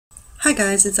Hi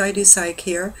guys, it's I Do Psych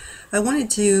here. I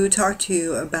wanted to talk to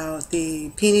you about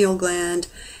the pineal gland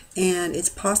and its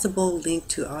possible link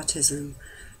to autism.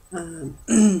 Um,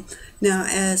 Now,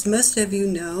 as most of you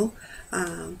know,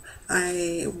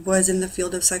 I was in the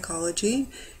field of psychology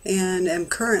and am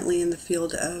currently in the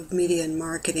field of media and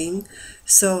marketing.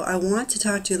 So I want to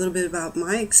talk to you a little bit about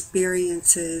my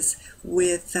experiences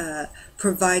with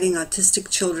providing autistic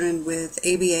children with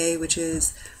ABA, which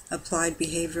is applied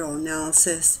behavioral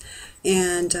analysis,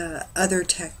 and other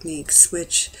techniques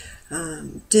which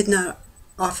did not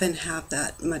often have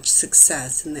that much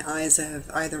success in the eyes of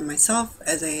either myself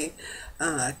as a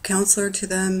counselor to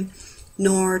them,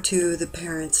 nor to the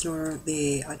parents, nor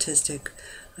the autistic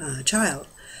child.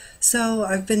 So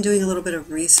I've been doing a little bit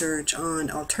of research on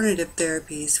alternative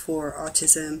therapies for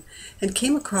autism and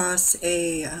came across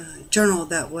a journal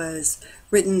that was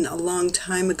written a long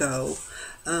time ago.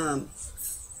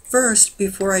 First,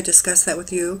 before I discuss that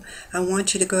with you, I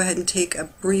want you to go ahead and take a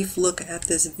brief look at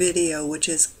this video, which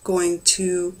is going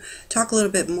to talk a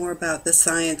little bit more about the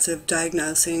science of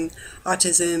diagnosing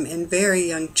autism in very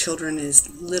young children as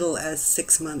little as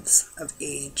 6 months of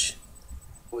age.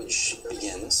 Which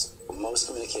begins, most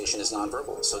communication is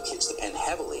nonverbal, so kids depend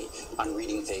heavily on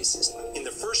reading faces. In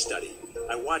the first study,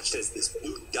 I watched as this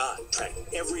blue dot tracked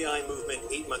every eye movement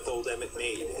 8-month-old Emmett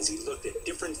made as he looked at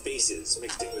different faces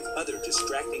mixed in with other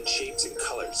distracting shapes and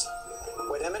colors.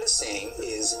 What Emmett is seeing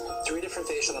is 3 different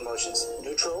facial emotions: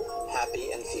 neutral,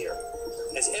 happy, and fear.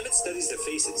 As Emmett studies the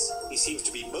faces, he seems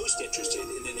to be most interested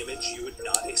in an image you would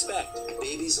not expect.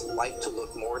 Babies like to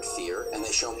look more at fear, and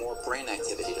they show more brain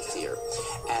activity to fear.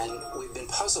 And we've been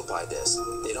puzzled by this.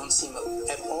 They don't seem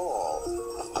at all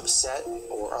upset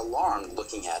or alarmed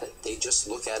looking at it. They just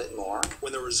look at it more.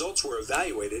 When the results were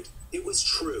evaluated, it was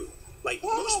true. Like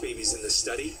most babies in this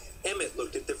study, Emmett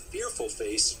looked at the fearful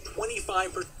face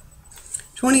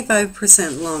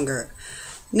 25% longer.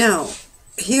 Now,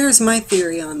 here's my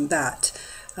theory on that.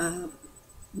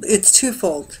 It's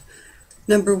twofold.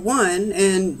 Number one,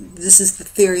 and this is the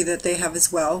theory that they have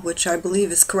as well, which I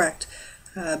believe is correct,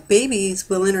 babies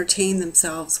will entertain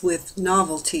themselves with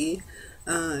novelty.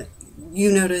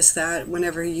 You notice that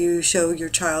whenever you show your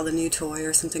child a new toy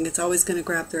or something, it's always going to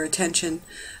grab their attention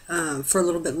for a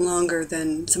little bit longer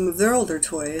than some of their older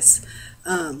toys.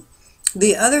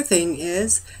 The other thing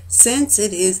is, since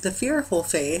it is the fearful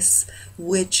face,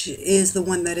 which is the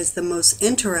one that is the most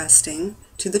interesting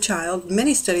to the child,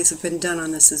 many studies have been done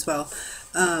on this as well.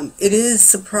 It is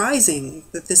surprising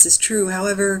that this is true.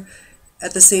 However,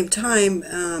 at the same time,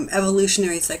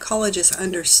 evolutionary psychologists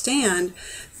understand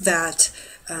that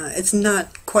it's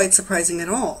not quite surprising at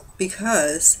all,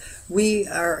 because we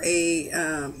are a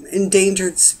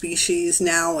endangered species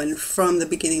now and from the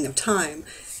beginning of time.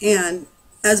 And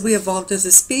as we evolved as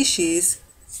a species,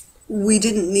 we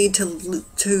didn't need to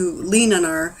lean on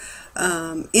our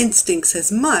instincts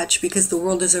as much, because the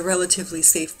world is a relatively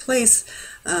safe place,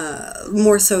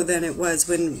 more so than it was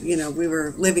when we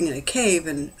were living in a cave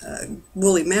and a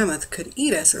woolly mammoth could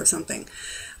eat us or something.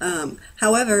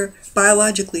 However,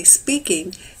 biologically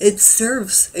speaking, it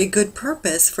serves a good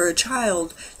purpose for a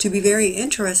child to be very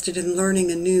interested in learning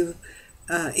a new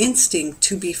instinct,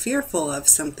 to be fearful of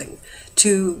something,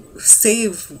 to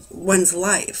save one's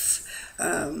life.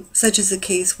 Such is the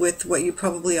case with what you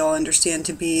probably all understand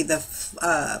to be the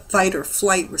fight or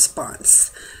flight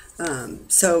response.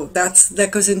 So that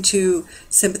goes into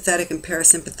sympathetic and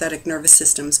parasympathetic nervous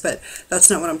systems, but that's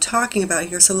not what I'm talking about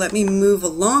here. So let me move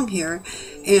along here.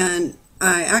 And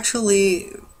I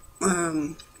actually,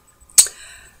 I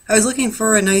was looking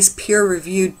for a nice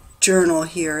peer-reviewed journal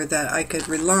here that I could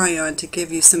rely on to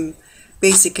give you some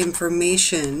basic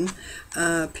information.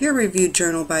 Peer-reviewed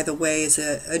journal, by the way, is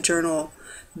a journal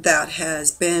that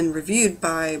has been reviewed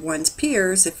by one's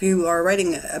peers. If you are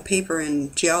writing a paper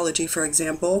in geology, for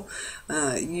example,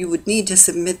 you would need to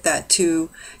submit that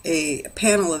to a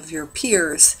panel of your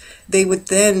peers. They would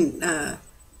then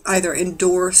either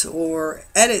endorse or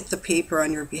edit the paper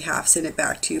on your behalf, send it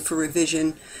back to you for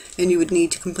revision, and you would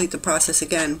need to complete the process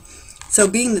again. So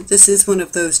being that this is one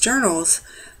of those journals,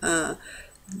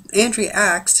 Andrea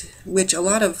Axt, which a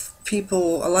lot of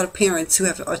parents who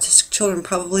have autistic children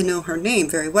probably know her name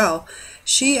very well,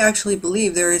 she actually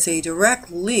believed there is a direct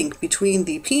link between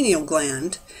the pineal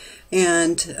gland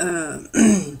and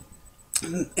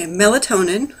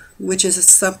melatonin, which is a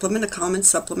supplement, a common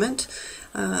supplement,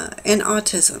 and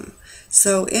autism.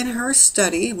 So in her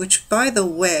study, which by the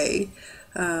way,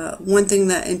 one thing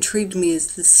that intrigued me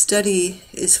is the study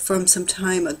is from some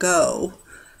time ago.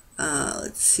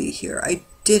 Let's see here. I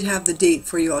did have the date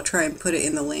for you. I'll try and put it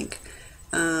in the link.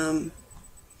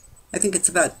 I think it's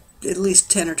about at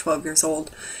least 10 or 12 years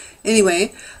old.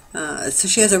 Anyway, so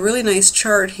she has a really nice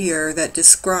chart here that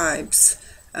describes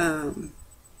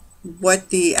what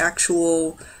the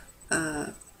actual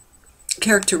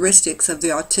characteristics of the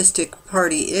autistic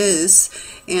party is,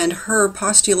 and her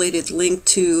postulated link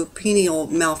to pineal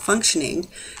malfunctioning,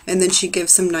 and then she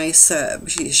gives some nice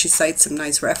she cites some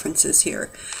nice references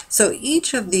here. So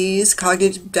each of these: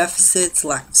 cognitive deficits,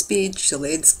 lack of speech,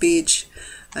 delayed speech,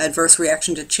 adverse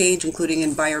reaction to change including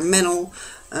environmental,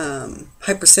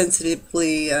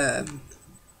 hypersensitively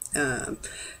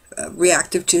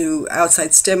reactive to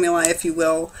outside stimuli, if you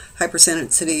will,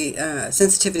 hypersensitivity,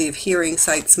 sensitivity of hearing,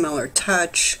 sight, smell, or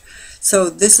touch. So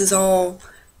this is all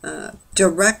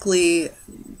directly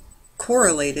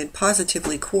correlated,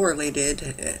 positively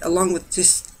correlated, along with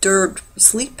disturbed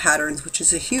sleep patterns, which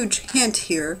is a huge hint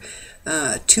here,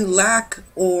 to lack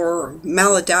or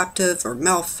maladaptive or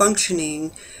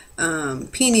malfunctioning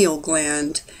pineal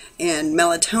gland and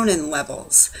melatonin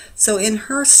levels. So in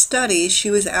her study,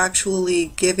 she was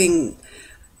actually giving,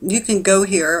 you can go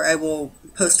here, I will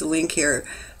post a link here,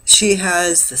 she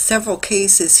has several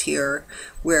cases here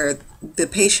where the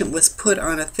patient was put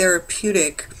on a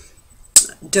therapeutic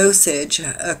dosage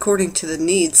according to the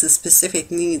needs, the specific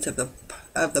needs of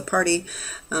the party,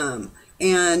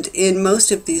 and in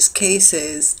most of these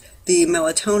cases the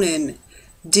melatonin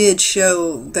did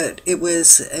show that it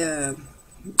was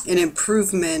an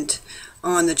improvement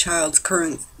on the child's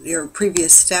current or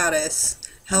previous status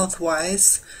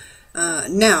health-wise.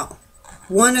 Now,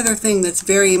 one other thing that's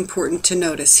very important to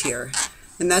notice here,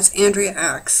 and that's Andrea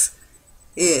Axe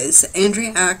is a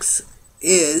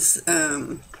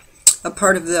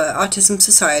part of the Autism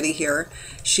Society here.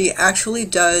 She actually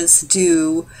does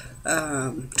do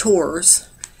tours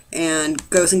and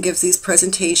goes and gives these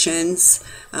presentations.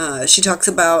 She talks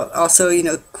about also, you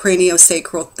know,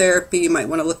 craniosacral therapy. You might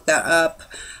want to look that up.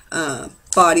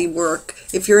 Body work.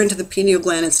 If you're into the pineal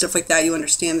gland and stuff like that, you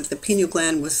understand that the pineal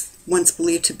gland was once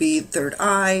believed to be third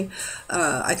eye.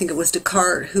 I think it was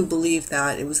Descartes who believed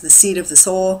that it was the seat of the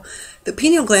soul. The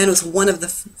pineal gland was one of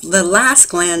the last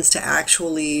glands to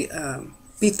actually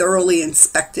be thoroughly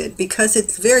inspected because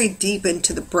it's very deep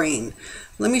into the brain.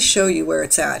 Let me show you where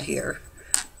it's at here.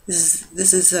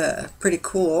 This is pretty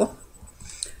cool.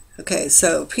 Okay,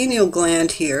 so pineal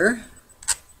gland here.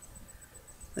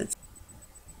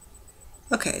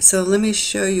 Okay, so let me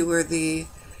show you where the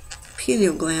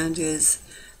pineal gland is.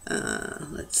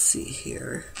 Let's see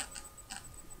here.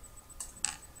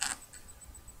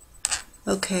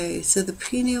 Okay, so the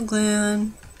pineal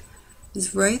gland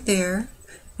is right there.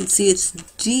 You can see it's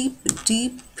deep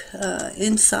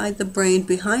inside the brain,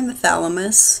 behind the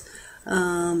thalamus.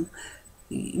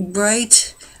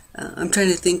 Right, I'm trying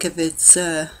to think if it's,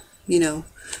 you know,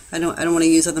 I don't want to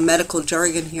use all the medical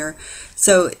jargon here.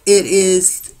 So it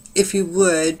is, if you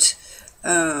would,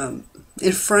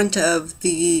 in front of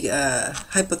the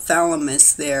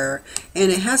hypothalamus there,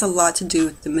 and it has a lot to do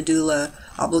with the medulla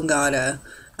oblongata.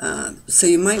 So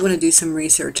you might want to do some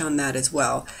research on that as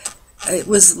well. It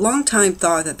was a long time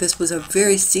thought that this was a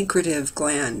very secretive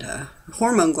gland,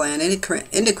 hormone gland,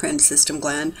 endocrine system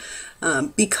gland,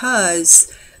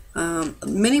 because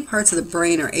many parts of the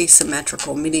brain are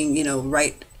asymmetrical, meaning, you know,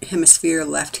 right hemisphere,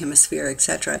 left hemisphere,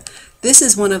 etc. This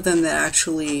is one of them that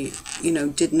actually, you know,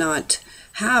 did not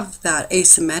have that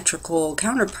asymmetrical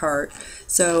counterpart.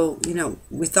 So, you know,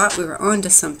 we thought we were onto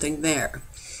something there.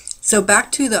 So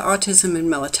back to the autism and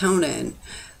melatonin.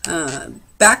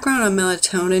 Background on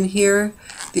melatonin here.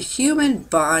 The human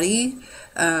body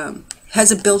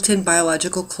has a built-in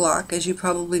biological clock, as you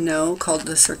probably know, called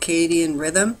the circadian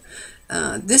rhythm.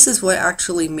 This is what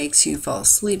actually makes you fall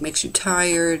asleep, makes you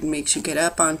tired, makes you get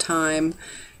up on time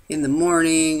in the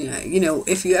morning. You know,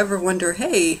 if you ever wonder,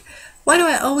 hey, why do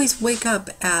I always wake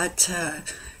up at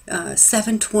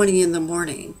 7:20 in the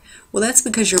morning? Well, that's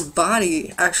because your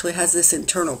body actually has this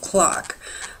internal clock.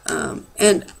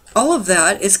 And all of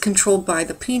that is controlled by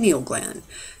the pineal gland.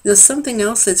 Now, something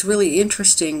else that's really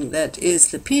interesting that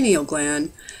is the pineal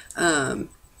gland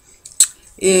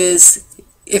is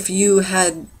if you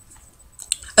had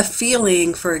a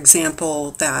feeling, for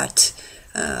example, that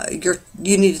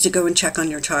you needed to go and check on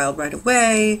your child right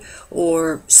away,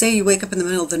 or say you wake up in the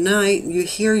middle of the night and you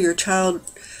hear your child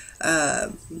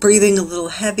breathing a little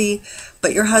heavy,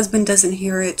 but your husband doesn't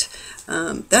hear it,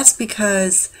 that's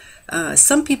because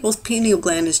some people's pineal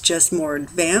gland is just more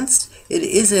advanced. It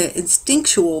is an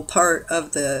instinctual part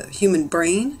of the human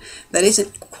brain that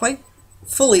isn't quite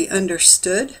fully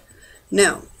understood.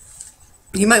 Now,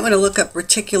 you might want to look up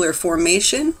reticular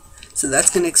formation, so that's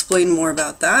going to explain more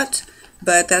about that,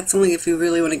 but that's only if you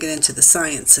really want to get into the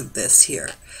science of this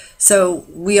here. So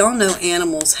we all know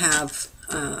animals have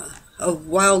a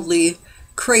wildly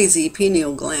crazy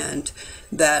pineal gland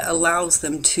that allows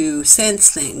them to sense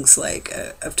things. Like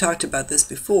I've talked about this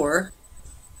before.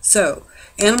 So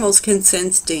animals can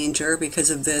sense danger because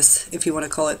of this, if you want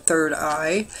to call it third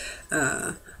eye.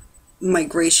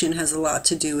 Migration has a lot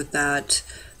to do with that.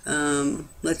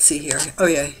 Let's see here. Oh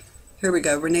yeah, here we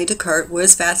go. Rene Descartes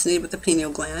was fascinated with the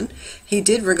pineal gland. He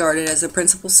did regard it as the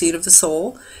principal seat of the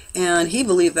soul, and he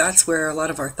believed that's where a lot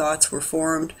of our thoughts were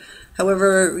formed.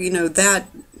 However, you know, that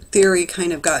theory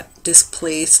kind of got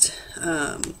displaced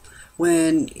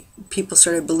when people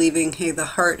started believing, hey, the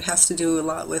heart has to do a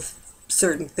lot with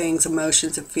certain things,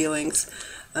 emotions and feelings.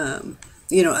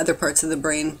 You know, other parts of the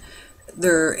brain,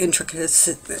 their intricate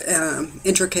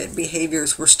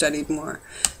behaviors were studied more.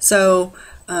 So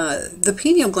the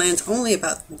pineal gland's only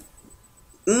about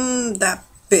that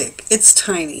big. It's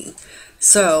tiny.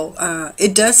 So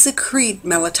it does secrete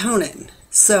melatonin.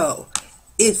 So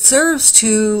it serves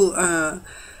to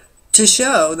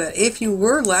show that if you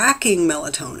were lacking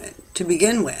melatonin to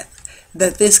begin with,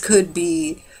 that this could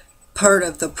be part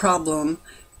of the problem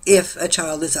if a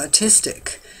child is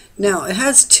autistic. Now, it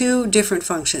has two different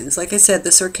functions. Like I said, the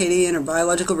circadian or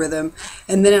biological rhythm,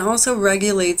 and then it also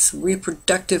regulates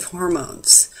reproductive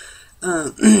hormones.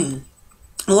 A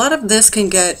lot of this can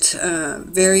get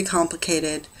very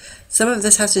complicated. Some of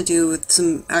this has to do with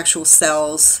some actual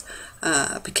cells,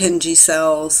 Purkinje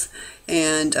cells,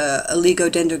 and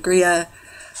oligodendrogyria.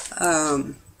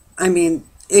 I mean,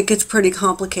 it gets pretty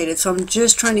complicated, so I'm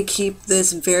just trying to keep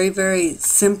this very, very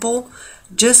simple,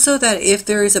 just so that if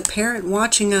there is a parent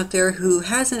watching out there who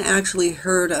hasn't actually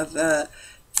heard of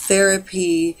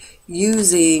therapy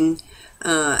using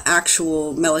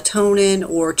actual melatonin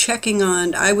or checking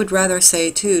on, I would rather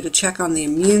say too, to check on the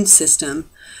immune system,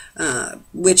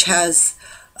 which has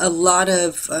a lot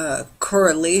of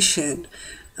correlation.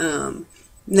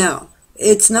 Now,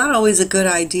 it's not always a good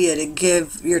idea to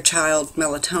give your child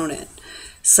melatonin.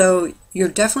 So you're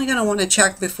definitely going to want to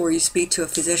check before you speak to a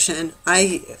physician.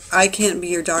 I can't be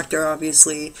your doctor,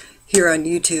 obviously, here on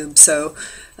YouTube. So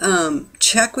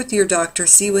check with your doctor,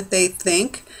 see what they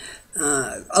think.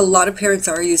 A lot of parents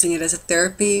are using it as a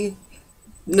therapy.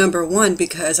 Number one,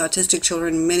 because autistic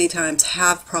children many times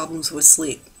have problems with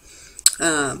sleep.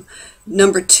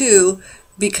 Number two,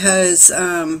 because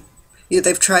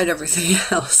they've tried everything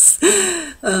else.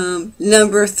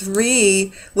 Number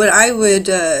three, what I would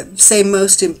say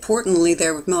most importantly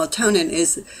there with melatonin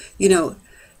is,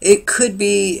 it could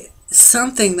be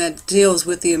something that deals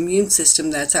with the immune system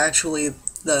that's actually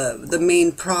the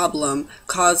main problem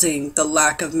causing the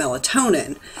lack of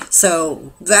melatonin.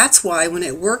 So that's why when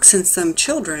it works in some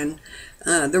children,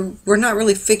 we're not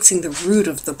really fixing the root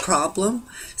of the problem.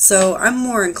 So I'm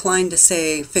more inclined to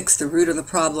say fix the root of the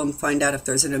problem, find out if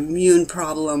there's an immune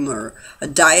problem or a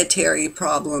dietary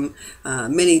problem.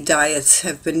 Many diets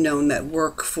have been known that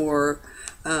work for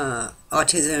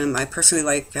autism. I personally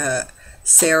like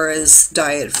Sarah's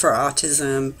diet for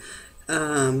autism.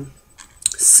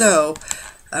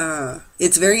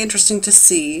 It's very interesting to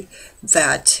see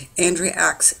that Andrea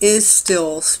Axe is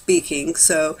still speaking.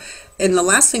 So, and the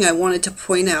last thing I wanted to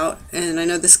point out, and I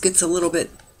know this gets a little bit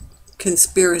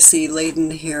conspiracy laden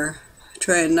here,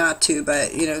 trying not to,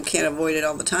 but can't avoid it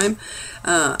all the time.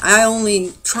 I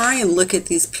only try and look at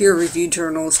these peer-reviewed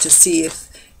journals to see if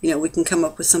we can come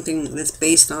up with something that's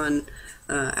based on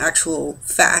actual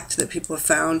fact that people have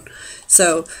found.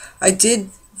 So I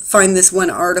did find this one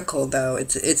article, though.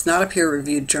 It's not a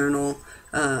peer-reviewed journal.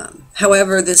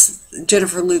 However, this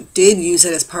Jennifer Luke did use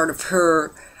it as part of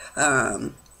her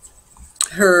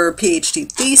PhD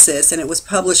thesis, and it was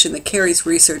published in the Carey's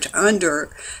research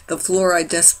under the fluoride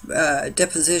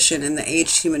deposition in the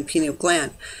aged human pineal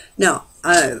gland. Now,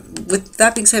 with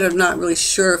that being said, I'm not really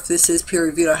sure if this is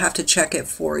peer-reviewed. I'll have to check it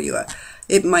for you.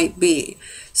 It might be.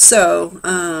 So,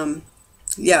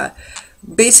 yeah.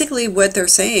 Basically, what they're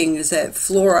saying is that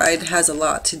fluoride has a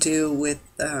lot to do with,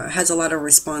 has a lot of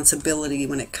responsibility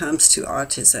when it comes to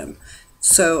autism.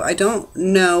 So I don't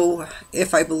know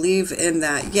if I believe in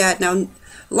that yet. Now,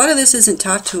 a lot of this isn't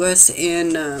taught to us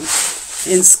in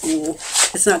school.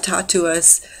 It's not taught to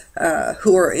us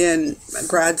who are in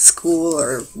grad school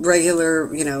or regular,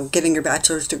 getting your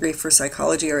bachelor's degree for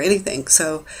psychology or anything.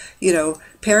 So,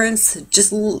 parents,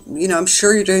 just, I'm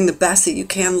sure you're doing the best that you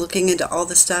can looking into all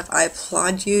this stuff. I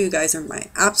applaud you. You guys are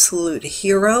my absolute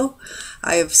hero.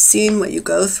 I have seen what you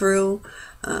go through.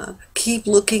 Keep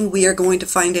looking. We are going to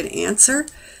find an answer.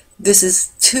 This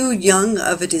is too young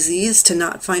of a disease to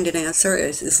not find an answer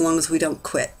as long as we don't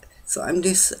quit. So I'm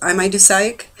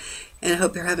Idusaic, and I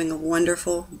hope you're having a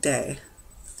wonderful day.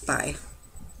 Bye.